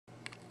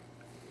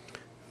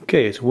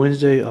Okay, it's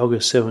Wednesday,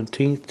 August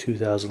 17th,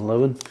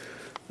 2011.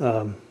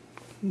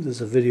 This is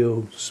a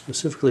video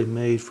specifically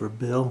made for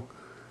Bill.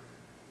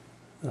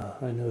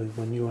 I know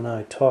when you and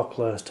I talked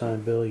last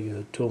time, Bill, you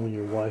had told me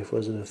your wife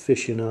was an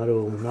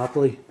aficionado of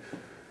Monopoly,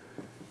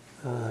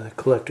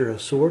 collector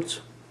of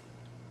sorts.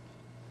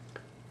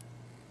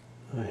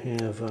 I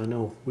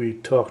know we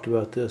talked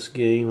about this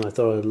game. I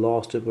thought I'd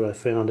lost it, but I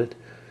found it.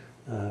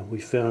 We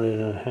found it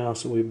in a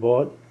house that we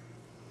bought.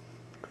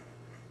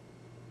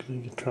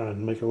 You can try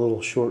and make a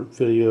little short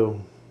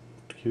video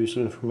to give you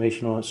some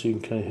information on it so you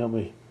can kind of help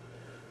me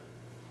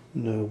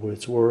know what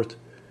it's worth.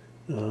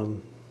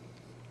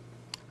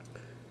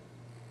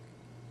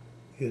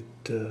 It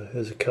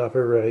has a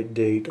copyright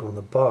date on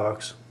the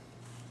box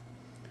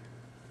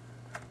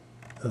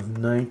of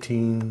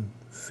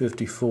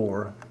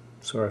 1954.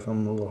 Sorry if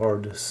I'm a little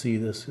hard to see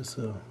this.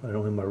 I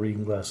don't have my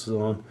reading glasses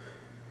on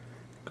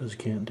because you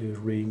can't do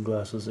reading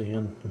glasses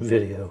and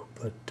video.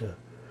 But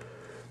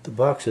the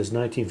box is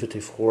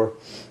 1954.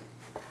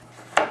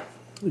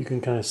 You can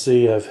kind of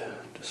see I've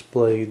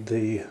displayed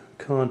the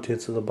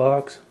contents of the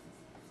box.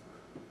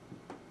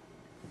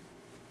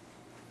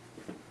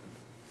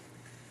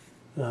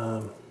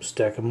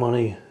 Stack of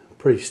money,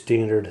 pretty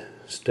standard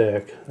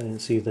stack. I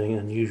didn't see anything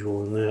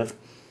unusual in that.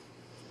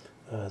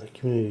 The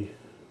community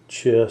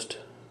chest.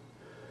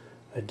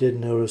 I did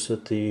notice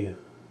that the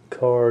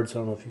cards, I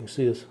don't know if you can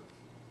see this,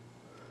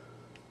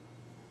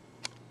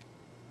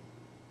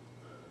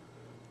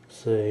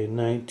 say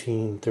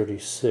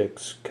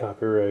 1936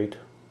 copyright.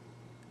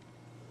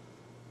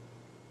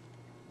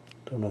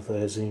 Don't know if that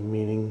has any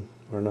meaning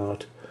or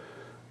not.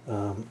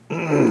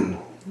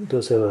 It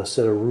does have a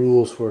set of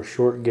rules for a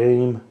short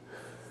game,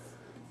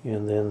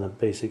 and then the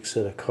basic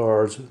set of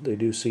cards. They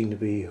do seem to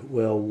be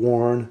well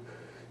worn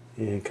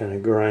and kind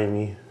of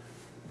grimy,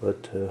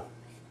 but you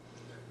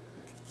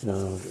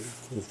know,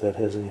 if that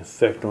has any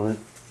effect on it.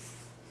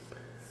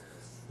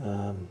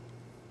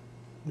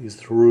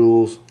 These are the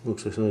rules.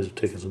 Looks like somebody's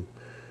taking some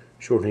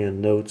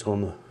shorthand notes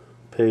on the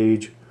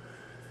page,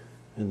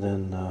 and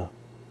then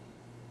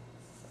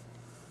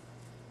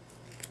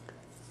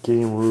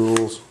game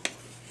rules.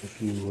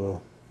 If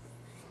you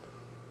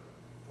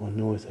want to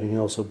know anything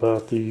else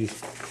about these,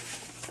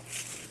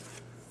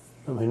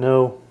 let me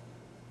know.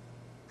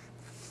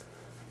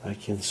 I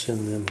can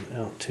send them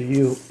out to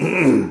you.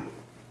 And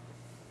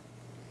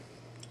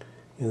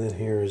then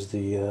here's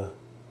the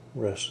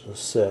rest of the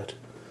set.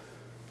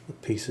 The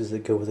pieces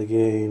that go with the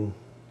game,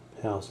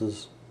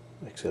 houses,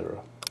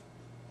 etc.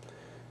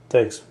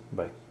 Thanks.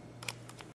 Bye.